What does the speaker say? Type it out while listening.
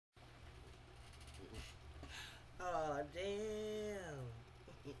Oh,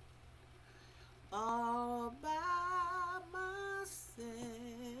 damn. All by myself.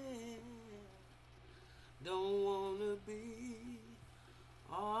 Don't wanna be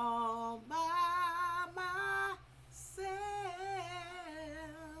all by myself.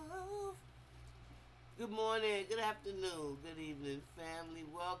 Good morning, good afternoon, good evening, family.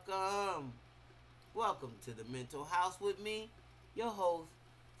 Welcome. Welcome to the Mental House with me, your host,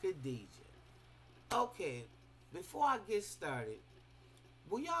 Khadijah. Okay, before I get started,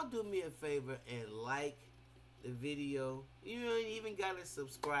 will y'all do me a favor and like the video? You ain't even gotta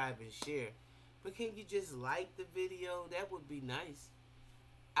subscribe and share, but can you just like the video? That would be nice.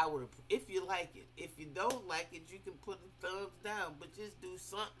 I would, if you like it. If you don't like it, you can put a thumbs down, but just do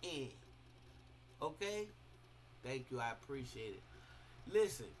something. Okay? Thank you. I appreciate it.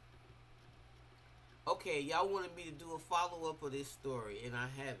 Listen. Okay, y'all wanted me to do a follow up of this story, and I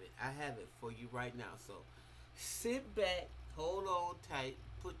have it. I have it for you right now. So sit back, hold on tight,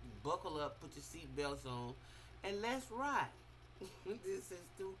 buckle up, put your seatbelts on, and let's ride. This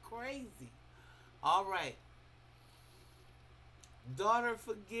is too crazy. All right. Daughter,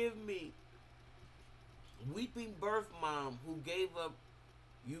 forgive me. Weeping birth mom who gave up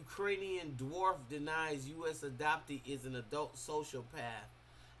Ukrainian dwarf denies U.S. adoptee is an adult sociopath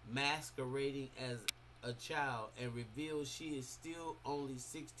masquerading as a child and reveals she is still only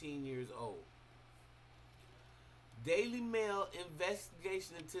 16 years old. Daily Mail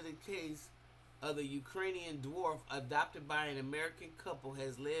investigation into the case of the Ukrainian dwarf adopted by an American couple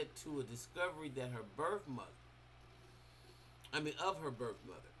has led to a discovery that her birth mother, of her birth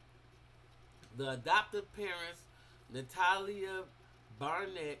mother. The adoptive parents, Natalia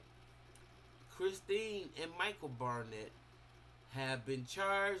Barnett, Christine, and Michael Barnett, have been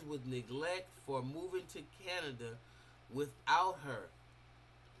charged with neglect for moving to Canada without her.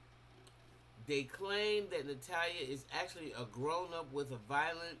 They claim that Natalia is actually a grown-up with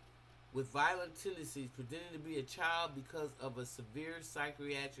violent tendencies, pretending to be a child because of a severe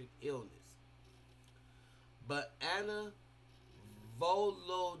psychiatric illness. But Anna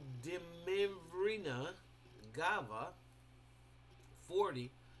Volodymyrina Gava,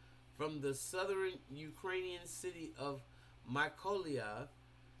 40, from the southern Ukrainian city of Mykolaiv,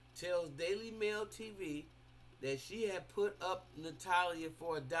 tells Daily Mail TV that she had put up Natalia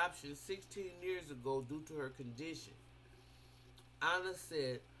for adoption 16 years ago due to her condition. Anna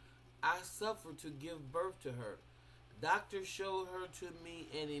said, "I suffered to give birth to her. Doctors showed her to me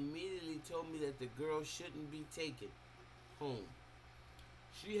and immediately told me that the girl shouldn't be taken home.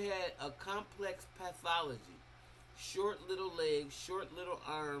 She had a complex pathology. Short little legs, short little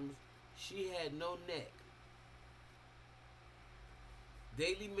arms. She had no neck."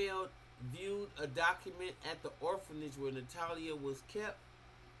 Daily Mail viewed a document at the orphanage where Natalia was kept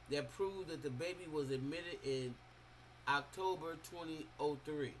that proved that the baby was admitted in October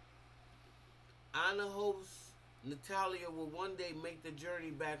 2003. Anna hopes Natalia will one day make the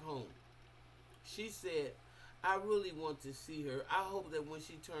journey back home. She said, "I really want to see her. I hope that when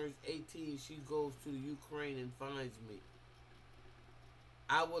she turns 18, she goes to the Ukraine and finds me.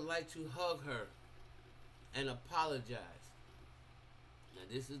 I would like to hug her and apologize." Now,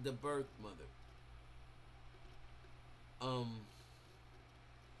 this is the birth mother.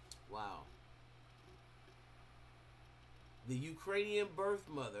 Wow. The Ukrainian birth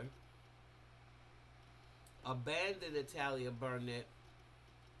mother abandoned Natalia Barnett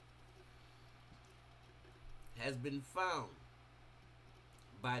has been found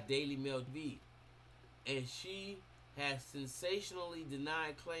by Daily Mail TV, and she has sensationally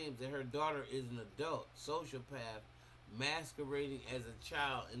denied claims that her daughter is an adult sociopath masquerading as a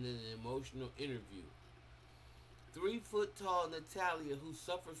child in an emotional interview. 3-foot-tall Natalia, who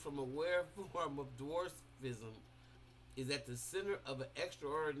suffers from a rare form of dwarfism, is at the center of an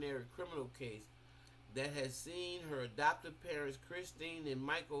extraordinary criminal case that has seen her adoptive parents, Christine and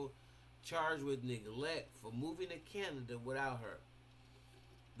Michael, charged with neglect for moving to Canada without her.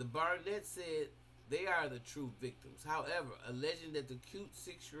 The Barnett said they are the true victims, however, alleging that the cute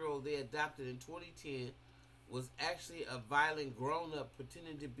 6-year-old they adopted in 2010 was actually a violent grown-up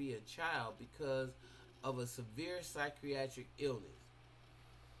pretending to be a child because of a severe psychiatric illness.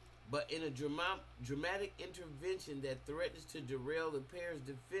 But in a dramatic intervention that threatens to derail the pair's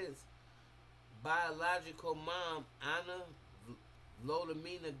defense, biological mom Anna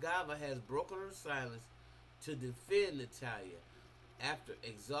Volodymyrina Gava has broken her silence to defend Natalia after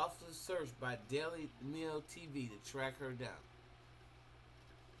exhaustive search by Daily Mail TV to track her down.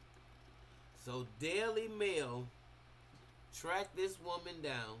 So Daily Mail tracked this woman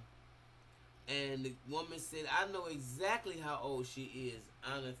down, and the woman said, "I know exactly how old she is.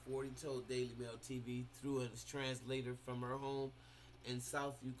 Anna 40 told Daily Mail TV through a translator from her home in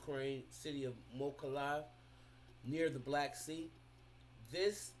South Ukraine city of Mykolaiv near the Black Sea.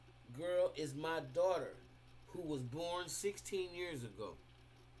 This girl is my daughter who was born 16 years ago.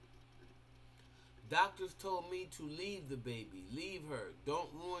 Doctors told me to leave the baby. Leave her. Don't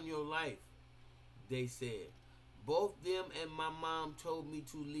ruin your life, they said. Both them and my mom told me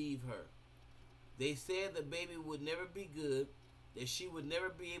to leave her. They said the baby would never be good, that she would never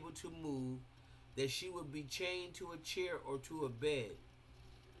be able to move, that she would be chained to a chair or to a bed.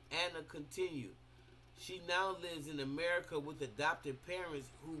 Anna continued. She now lives in America with adopted parents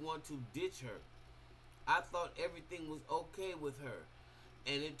who want to ditch her. I thought everything was okay with her,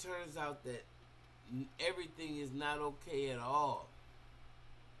 and it turns out that everything is not okay at all.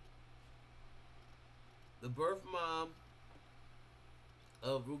 The birth mom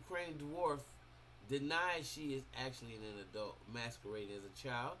of Ukraine Dwarf denies she is actually an adult masquerading as a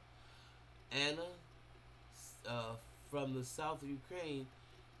child. Anna, from the south of Ukraine,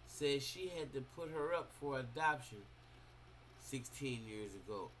 says she had to put her up for adoption 16 years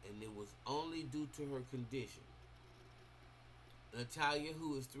ago, and it was only due to her condition. Natalia,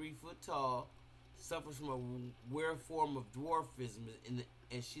 who is 3 foot tall, suffers from a rare form of dwarfism,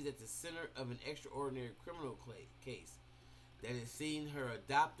 and she's at the center of an extraordinary criminal case that has seen her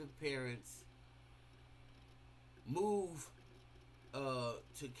adoptive parents move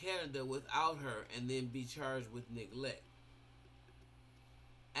to Canada without her and then be charged with neglect.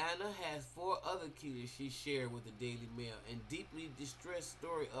 Anna has 4 other kids she shared with the Daily Mail, and deeply distressed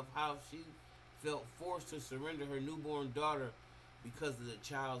story of how she felt forced to surrender her newborn daughter because of the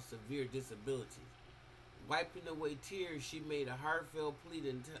child's severe disabilities. Wiping away tears, she made a heartfelt plea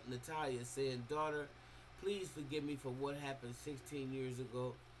to Natalia, saying, "Daughter, please forgive me for what happened 16 years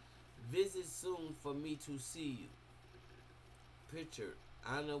ago. Visit soon for me to see you." Picture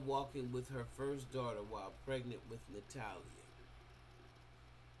Anna walking with her first daughter while pregnant with Natalia.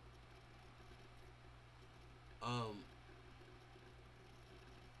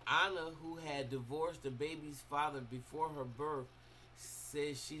 Anna, who had divorced the baby's father before her birth,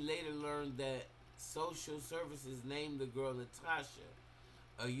 says she later learned that social services named the girl Natasha,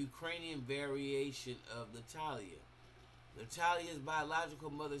 a Ukrainian variation of Natalia. Natalia's biological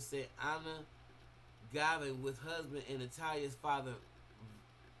mother said Anna Gavin with husband and Natalia's father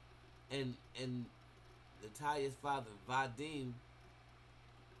and Natalia's father Vadim,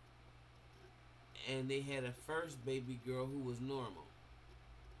 and they had a first baby girl who was normal.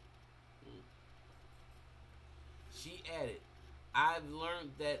 She added, "I've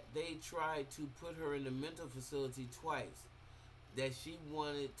learned that they tried to put her in a mental facility twice, that she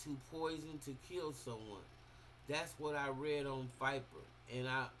wanted to poison to kill someone. That's what I read on Viper, and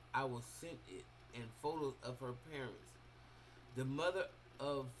I was sent it and photos of her parents." The mother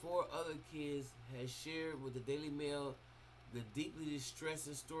of 4 other kids has shared with the Daily Mail the deeply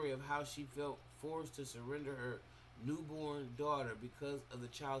distressing story of how she felt forced to surrender her newborn daughter because of the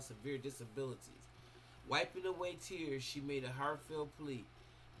child's severe disabilities. Wiping away tears, she made a heartfelt plea.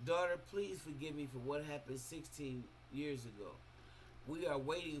 "Daughter, please forgive me for what happened 16 years ago. We are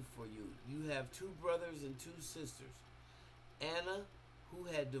waiting for you. You have 2 brothers and 2 sisters." Anna, who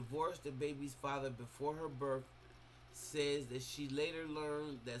had divorced the baby's father before her birth, says that she later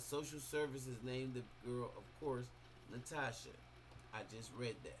learned that social services named the girl, of course, Natasha. I just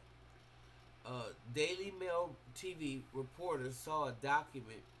read that. Daily Mail TV reporters saw a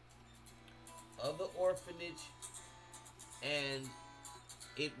document of the orphanage, and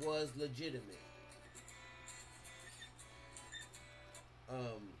it was legitimate.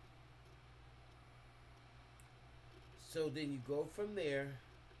 So then you go from there.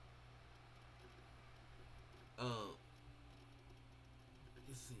 Let's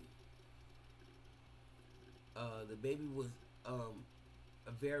see. The baby was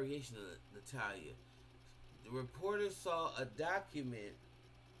a variation of Natalia. The reporters saw a document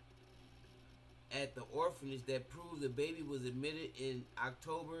at the orphanage that proved the baby was admitted in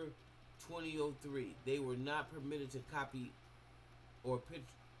October 2003. They were not permitted to copy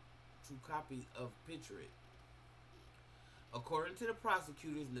copies of picture it. According to the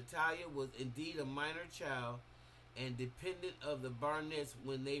prosecutors, Natalia was indeed a minor child and dependent of the Barnetts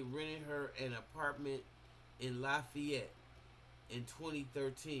when they rented her an apartment in Lafayette in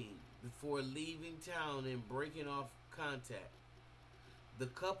 2013 before leaving town and breaking off contact. The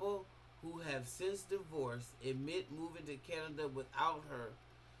couple, who have since divorced, admit moving to Canada without her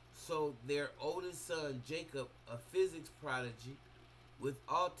so their oldest son, Jacob, a physics prodigy with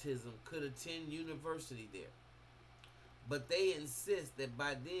autism, could attend university there. But they insist that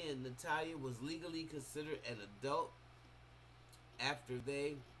by then Natalia was legally considered an adult. after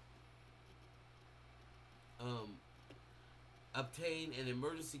they um, obtained an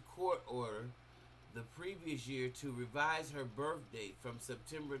emergency court order the previous year to revise her birth date from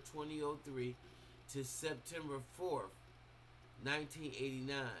September 2003 to September 4th,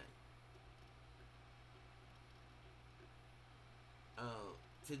 1989. Uh,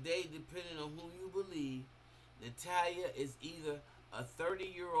 Today, depending on who you believe, Natalia is either a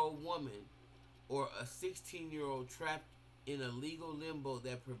 30-year-old woman or a 16-year-old trapped in a legal limbo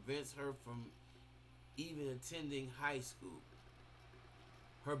that prevents her from even attending high school.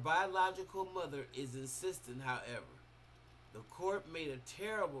 Her biological mother is insistent, however, the court made a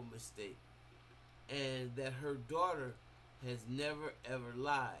terrible mistake and that her daughter has never ever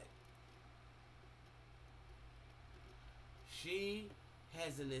lied. She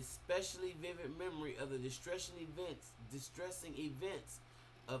has an especially vivid memory of the distressing events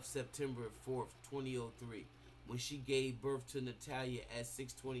of September 4th, 2003, when she gave birth to Natalia at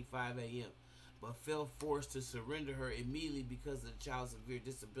 6:25 a.m., but felt forced to surrender her immediately because of the child's severe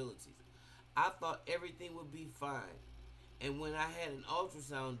disabilities. I thought everything would be fine, and when I had an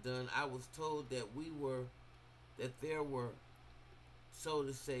ultrasound done, I was told that there were, so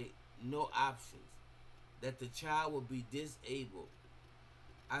to say, no options, that the child would be disabled.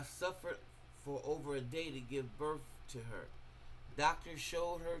 I suffered for over a day to give birth to her. Doctors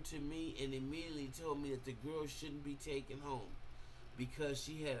showed her to me and immediately told me that the girl shouldn't be taken home because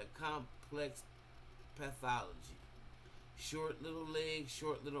she had a complex pathology. Short little legs,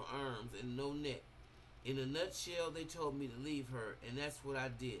 short little arms, and no neck. In a nutshell, they told me to leave her, and that's what I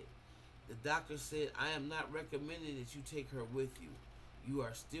did. The doctor said, I am not recommending that you take her with you. You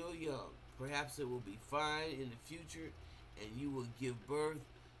are still young. Perhaps it will be fine in the future, and you will give birth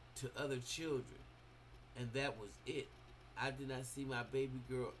to other children. And that was it. I did not see my baby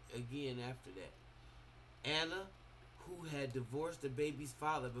girl again after that. Anna, who had divorced the baby's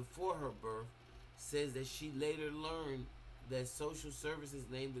father before her birth, says that she later learned that social services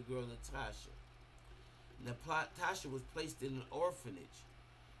named the girl Natasha. Natasha was placed in an orphanage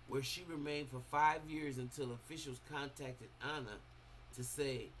where she remained for 5 years until officials contacted Anna to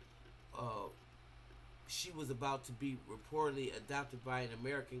say she was about to be reportedly adopted by an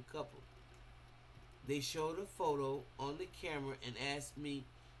American couple. They showed a photo on the camera and asked me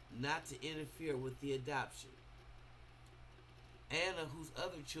not to interfere with the adoption. Anna, whose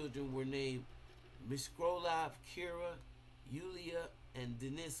other children were named Miskrolov, Kira, Yulia, and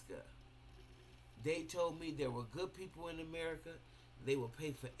Deniska. They told me there were good people in America. They will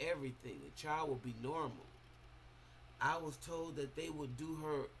pay for everything. The child will be normal. I was told that they would do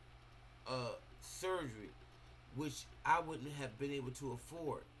her surgery, which I wouldn't have been able to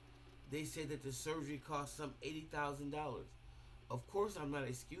afford. They said that the surgery cost some $80,000. Of course, I'm not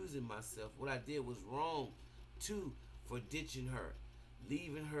excusing myself. What I did was wrong, too, for ditching her,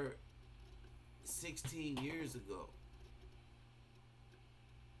 leaving her 16 years ago.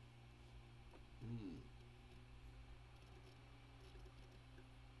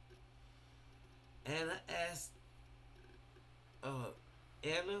 Anna asked,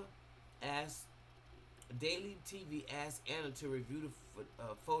 Anna asked, Daily TV asked Anna to review the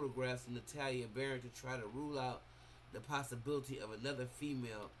photographs of Natalia Barron to try to rule out the possibility of another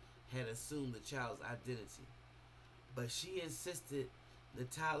female had assumed the child's identity. But she insisted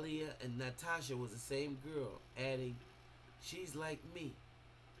Natalia and Natasha was the same girl, adding, she's like me,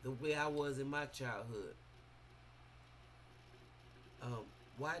 the way I was in my childhood.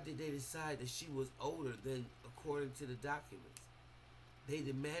 Why did they decide that she was older than according to the documents? They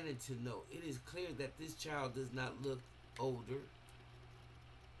demanded to know. It is clear that this child does not look older.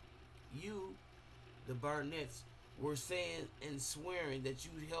 You, the Barnetts, were saying and swearing that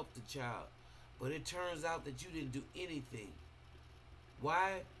you helped the child, but it turns out that you didn't do anything.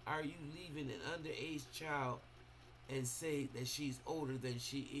 Why are you leaving an underage child and say that she's older than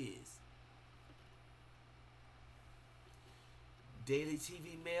she is? Daily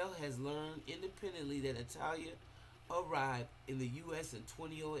TV Mail has learned independently that Natalia arrived in the U.S. in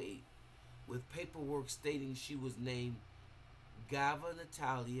 2008 with paperwork stating she was named Gava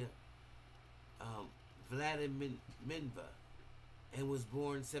Natalia Vladimirova and was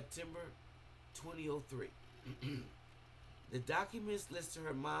born September 2003. The documents listed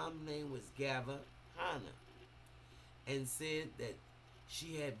her mom's name was Gava Hanna and said that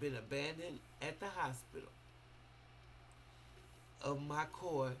she had been abandoned at the hospital of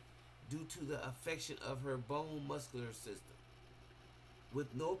McCoy due to the affection of her bone muscular system, with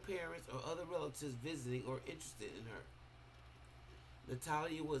no parents or other relatives visiting or interested in her.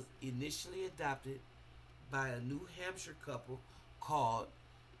 Natalia was initially adopted by a New Hampshire couple called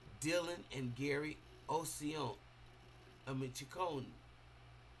Dylan and Gary Ocean. Chacon,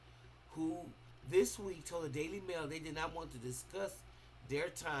 who this week told the Daily Mail they did not want to discuss their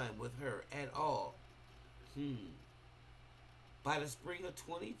time with her at all. By the spring of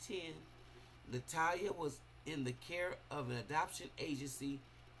 2010, Natalia was in the care of an adoption agency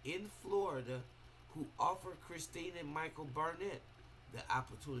in Florida who offered Christine and Michael Barnett the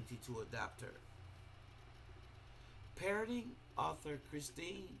opportunity to adopt her. Parenting author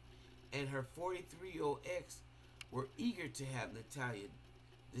Christine and her 43-year-old ex were eager to have Natalia,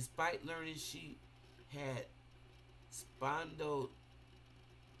 despite learning she had spondylometro,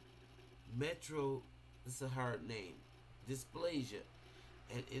 this is a hard name, dysplasia,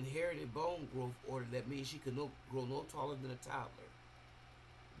 an inherited bone growth order that means she could grow no taller than a toddler.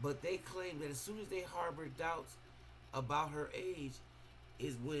 But they claim that as soon as they harbored doubts about her age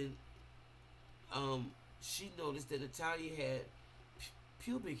is when she noticed that Natalia had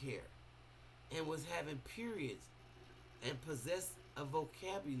pubic hair and was having periods and possessed a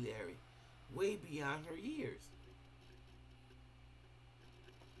vocabulary way beyond her years.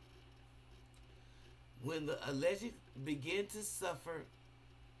 When the alleged began to suffer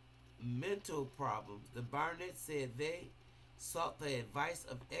mental problems, the Barnett said they sought the advice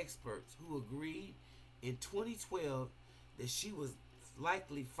of experts who agreed in 2012 that she was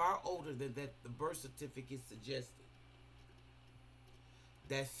likely far older than that the birth certificate suggested.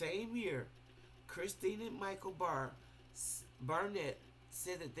 That same year, Christine and Michael Barnett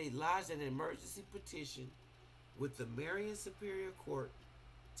said that they lodged an emergency petition with the Marion Superior Court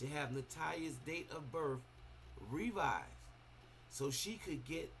to have Natalia's date of birth revised so she could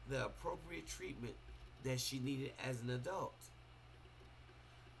get the appropriate treatment that she needed as an adult.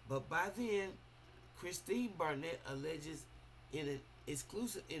 But by then, Christine Barnett alleges in an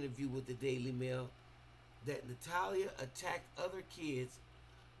exclusive interview with the Daily Mail that Natalia attacked other kids,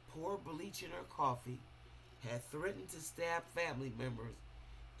 poured bleach in her coffee, had threatened to stab family members,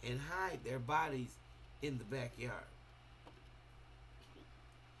 and hide their bodies in the backyard.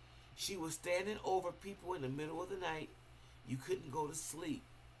 She was standing over people in the middle of the night. You couldn't go to sleep.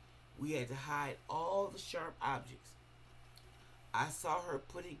 We had to hide all the sharp objects. I saw her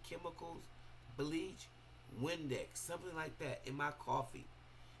putting chemicals, bleach, Windex, something like that, in my coffee.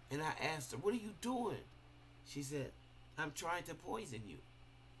 And I asked her, "What are you doing?" She said, "I'm trying to poison you."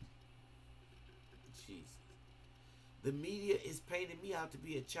 Jesus. The media is painting me out to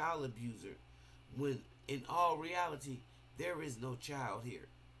be a child abuser when in all reality, there is no child here.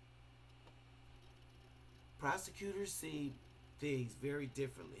 Prosecutors see things very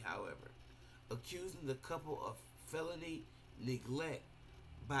differently, however, accusing the couple of felony neglect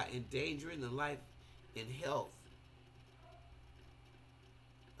by endangering the life and health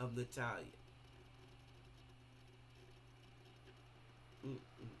of Natalia.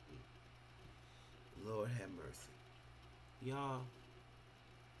 Lord have mercy. Y'all,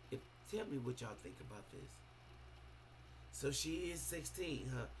 tell me what y'all think about this. So she is 16,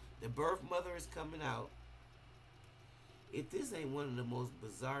 huh? The birth mother is coming out. If this ain't one of the most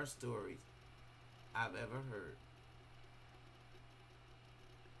bizarre stories I've ever heard.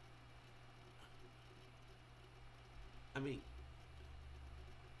 I mean,